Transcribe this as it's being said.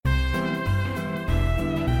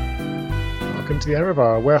welcome to the Error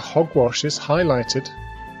Bar, where hogwash is highlighted.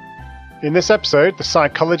 In this episode, the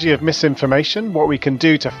psychology of misinformation, what we can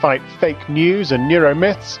do to fight fake news and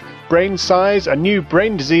neuromyths, brain size, a new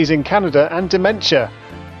brain disease in Canada, and dementia.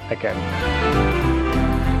 Again.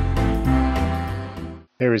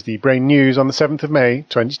 Here is the brain news on the 7th of May,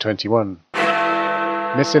 2021.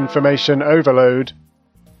 Misinformation overload.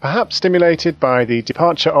 Perhaps stimulated by the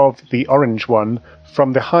departure of the Orange One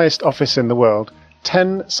from the highest office in the world,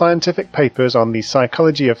 10 scientific papers on the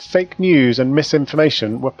psychology of fake news and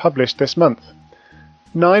misinformation were published this month.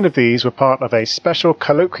 9 of these were part of a special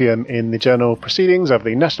colloquium in the journal Proceedings of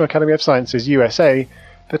the National Academy of Sciences USA.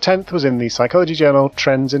 The 10th was in the psychology journal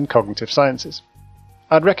Trends in Cognitive Sciences.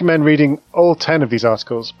 I'd recommend reading all 10 of these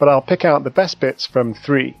articles, but I'll pick out the best bits from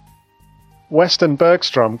 3. West and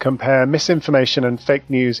Bergstrom compare misinformation and fake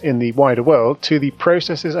news in the wider world to the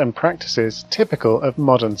processes and practices typical of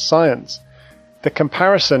modern science. The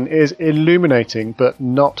comparison is illuminating but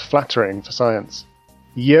not flattering for science.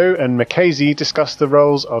 Yeo and Mackenzie discuss the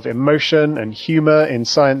roles of emotion and humour in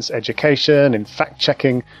science education, in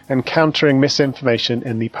fact-checking and countering misinformation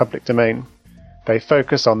in the public domain. They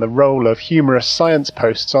focus on the role of humorous science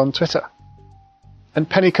posts on Twitter. And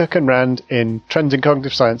Pennycook and Rand in Trends in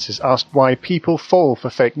Cognitive Sciences asked why people fall for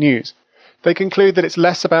fake news. They conclude that it's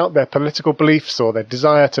less about their political beliefs or their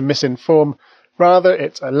desire to misinform. Rather,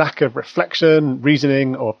 it's a lack of reflection,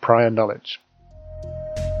 reasoning, or prior knowledge.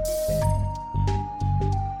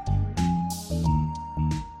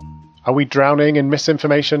 Are we drowning in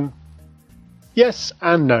misinformation? Yes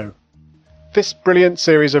and no. This brilliant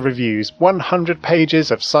series of reviews, 100 pages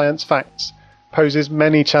of science facts, poses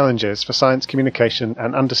many challenges for science communication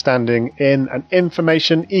and understanding in an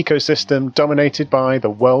information ecosystem dominated by the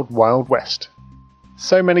World Wild West.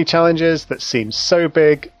 So many challenges that seem so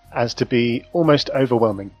big as to be almost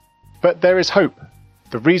overwhelming. But there is hope.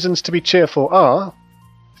 The reasons to be cheerful are,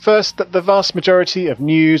 first, that the vast majority of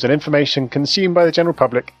news and information consumed by the general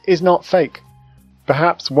public is not fake.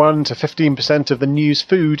 Perhaps 1 to 15% of the news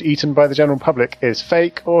food eaten by the general public is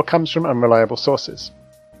fake or comes from unreliable sources.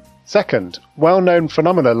 Second, well-known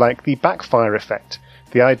phenomena like the backfire effect,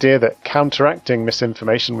 the idea that counteracting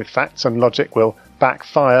misinformation with facts and logic will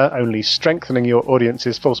backfire, only strengthening your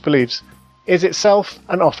audience's false beliefs, is itself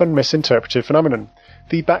an often misinterpreted phenomenon.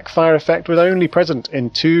 The backfire effect was only present in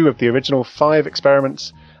 2 of the original 5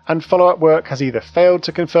 experiments, and follow-up work has either failed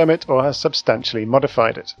to confirm it or has substantially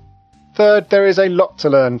modified it. Third, there is a lot to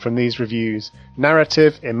learn from these reviews.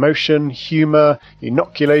 Narrative, emotion, humour,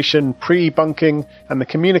 inoculation, pre-bunking, and the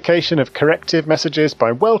communication of corrective messages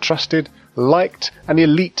by well-trusted, liked, and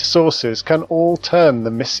elite sources can all turn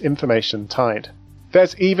the misinformation tide.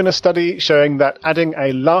 There's even a study showing that adding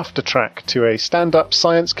a laughter track to a stand-up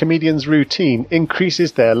science comedian's routine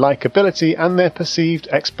increases their likability and their perceived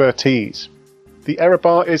expertise. The Error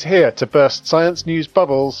Bar is here to burst science news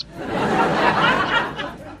bubbles,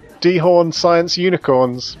 dehorn science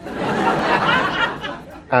unicorns,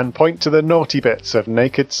 and point to the naughty bits of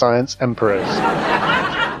naked science emperors.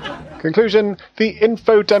 Conclusion: the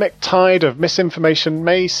infodemic tide of misinformation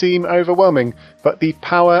may seem overwhelming, but the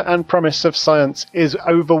power and promise of science is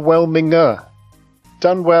overwhelminger.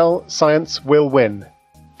 Done well, science will win.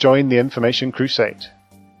 Join the information crusade.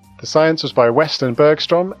 The science was by West and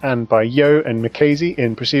Bergstrom and by Yeo and Mackenzie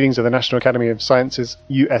in Proceedings of the National Academy of Sciences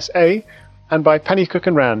USA, and by Pennycook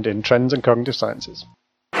and Rand in Trends in Cognitive Sciences.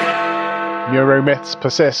 Neuromyths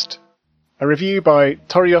persist. A review by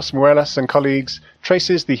Torrijos Muelas and colleagues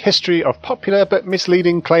traces the history of popular but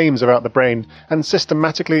misleading claims about the brain and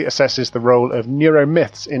systematically assesses the role of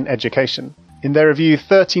neuromyths in education. In their review,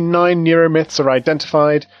 39 neuromyths are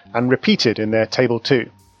identified and repeated in their Table 2.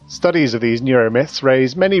 Studies of these neuromyths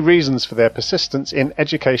raise many reasons for their persistence in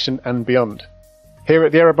education and beyond. Here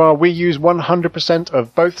at the Error Bar, we use 100%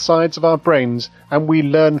 of both sides of our brains, and we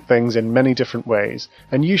learn things in many different ways,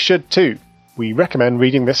 and you should too. We recommend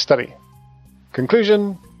reading this study.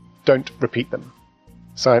 Conclusion: don't repeat them.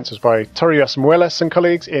 Science was by Torrijos Muelas and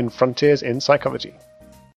colleagues in Frontiers in Psychology.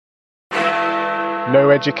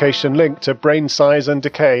 No education link to brain size and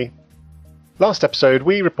decay. Last episode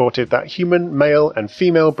we reported that human male and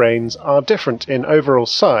female brains are different in overall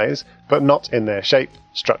size, but not in their shape,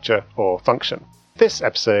 structure or function. This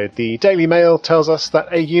episode, the Daily Mail tells us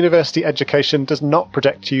that a university education does not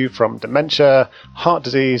protect you from dementia, heart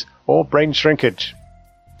disease or brain shrinkage.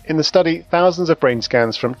 In the study, thousands of brain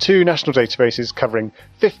scans from 2 national databases covering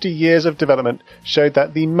 50 years of development showed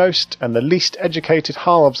that the most and the least educated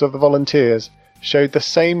halves of the volunteers showed the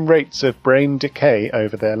same rates of brain decay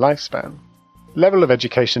over their lifespan. Level of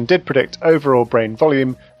education did predict overall brain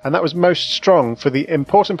volume, and that was most strong for the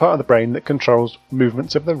important part of the brain that controls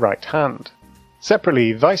movements of the right hand.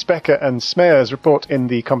 Separately, Weisbecker and Smears report in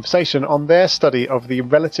The Conversation on their study of the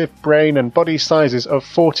relative brain and body sizes of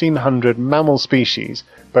 1,400 mammal species,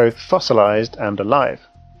 both fossilised and alive.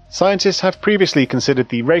 Scientists have previously considered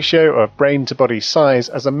the ratio of brain to body size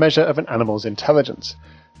as a measure of an animal's intelligence,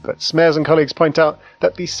 but Smears and colleagues point out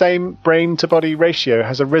that the same brain to body ratio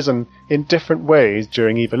has arisen in different ways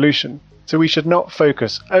during evolution. So we should not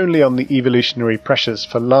focus only on the evolutionary pressures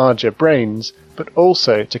for larger brains, but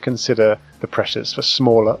also to consider the pressures for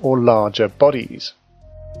smaller or larger bodies.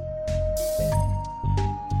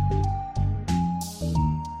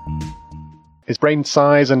 Is brain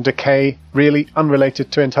size and decay really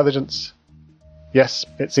unrelated to intelligence? Yes,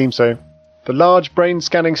 it seems so. The large brain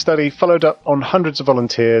scanning study followed up on hundreds of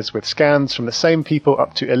volunteers with scans from the same people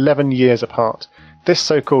up to 11 years apart. This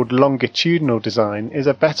so-called longitudinal design is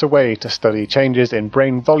a better way to study changes in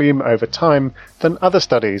brain volume over time than other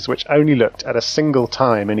studies which only looked at a single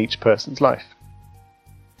time in each person's life.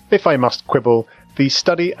 If I must quibble, the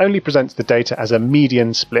study only presents the data as a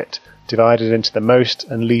median split, divided into the most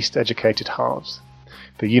and least educated halves.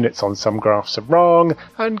 The units on some graphs are wrong,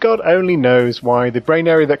 and God only knows why the brain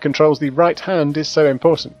area that controls the right hand is so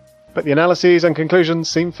important. But the analyses and conclusions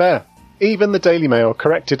seem fair. Even the Daily Mail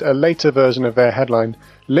corrected a later version of their headline,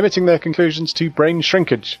 limiting their conclusions to brain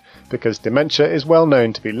shrinkage, because dementia is well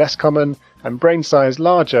known to be less common and brain size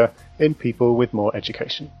larger in people with more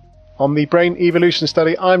education. On the brain evolution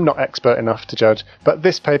study, I'm not expert enough to judge, but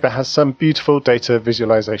this paper has some beautiful data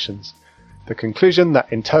visualizations. The conclusion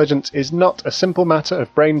that intelligence is not a simple matter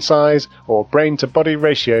of brain size or brain to body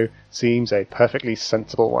ratio seems a perfectly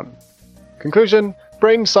sensible one. Conclusion: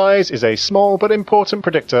 brain size is a small but important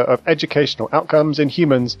predictor of educational outcomes in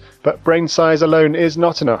humans, but brain size alone is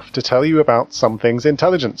not enough to tell you about something's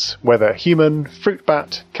intelligence, whether human, fruit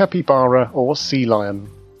bat, capybara or sea lion.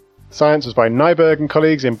 Science was by Nyberg and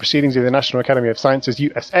colleagues in Proceedings of the National Academy of Sciences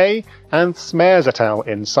USA, and Smears et al.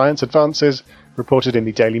 In Science Advances, reported in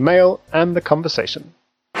the Daily Mail and The Conversation.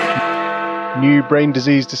 New brain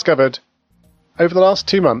disease discovered. Over the last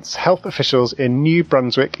 2 months, health officials in New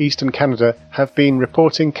Brunswick, eastern Canada, have been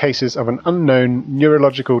reporting cases of an unknown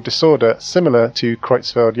neurological disorder similar to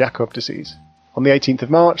Creutzfeldt-Jakob disease. On the 18th of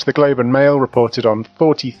March, the Globe and Mail reported on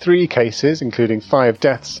 43 cases, including 5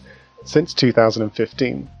 deaths, since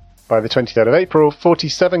 2015. By the 23rd of April,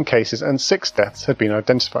 47 cases and 6 deaths had been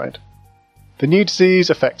identified. The new disease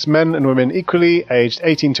affects men and women equally, aged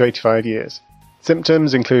 18 to 85 years.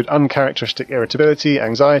 Symptoms include uncharacteristic irritability,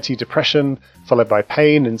 anxiety, depression, followed by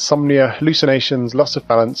pain, insomnia, hallucinations, loss of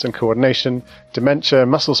balance and coordination, dementia,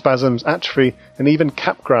 muscle spasms, atrophy, and even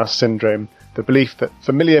Capgras syndrome, the belief that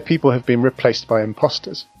familiar people have been replaced by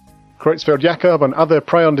imposters. Creutzfeldt-Jakob and other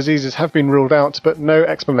prion diseases have been ruled out, but no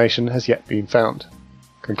explanation has yet been found.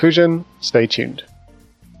 Conclusion: stay tuned.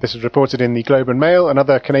 This was reported in the Globe and Mail and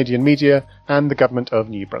other Canadian media and the Government of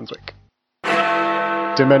New Brunswick.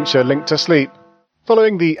 Dementia linked to sleep.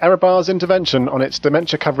 Following the error bar's intervention on its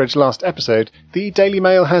dementia coverage last episode, the Daily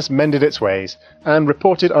Mail has mended its ways and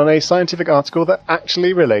reported on a scientific article that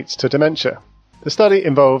actually relates to dementia. The study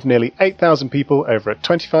involved nearly 8,000 people over a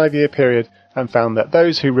 25-year period and found that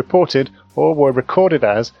those who reported, or were recorded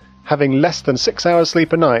as, having less than 6 hours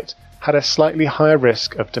sleep a night had a slightly higher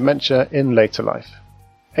risk of dementia in later life.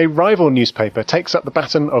 A rival newspaper takes up the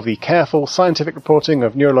baton of the careful scientific reporting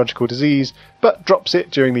of neurological disease, but drops it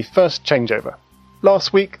during the first changeover.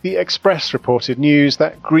 Last week, the Express reported news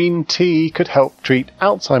that green tea could help treat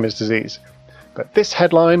Alzheimer's disease, but this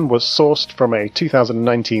headline was sourced from a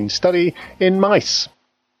 2019 study in mice.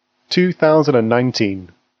 2019.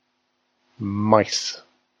 Mice.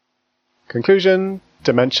 Conclusion: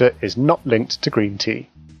 dementia is not linked to green tea.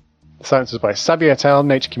 The science was by Sabi et al.,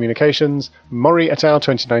 Nature Communications, Mori et al.,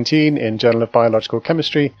 2019 in Journal of Biological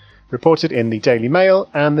Chemistry, reported in the Daily Mail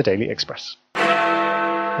and the Daily Express.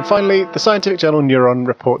 And finally, the scientific journal Neuron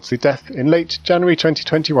reports the death in late January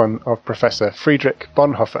 2021 of Professor Friedrich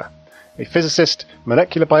Bonhoeffer, a physicist,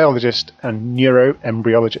 molecular biologist, and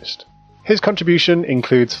neuroembryologist. His contribution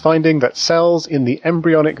includes finding that cells in the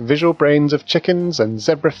embryonic visual brains of chickens and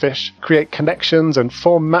zebrafish create connections and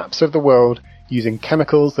form maps of the world using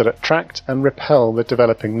chemicals that attract and repel the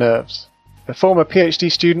developing nerves. A former PhD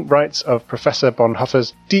student writes of Professor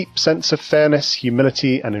Bonhoeffer's deep sense of fairness,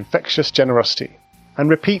 humility, and infectious generosity, and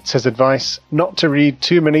repeats his advice not to read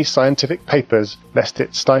too many scientific papers lest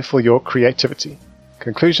it stifle your creativity.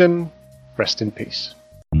 Conclusion: rest in peace.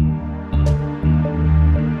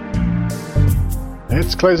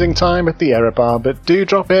 It's closing time at the error bar, but do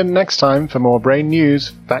drop in next time for more brain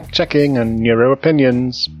news, fact-checking, and neuro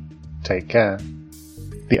opinions. Take care.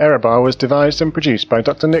 The Error Bar was devised and produced by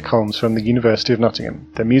Dr. Nick Holmes from the University of Nottingham.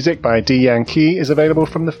 The music by D. Yankee is available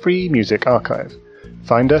from the Free Music Archive.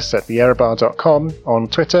 Find us at theerrorbar.com, on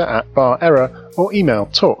Twitter @barerror, or email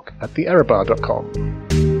talk@theerrorbar.com.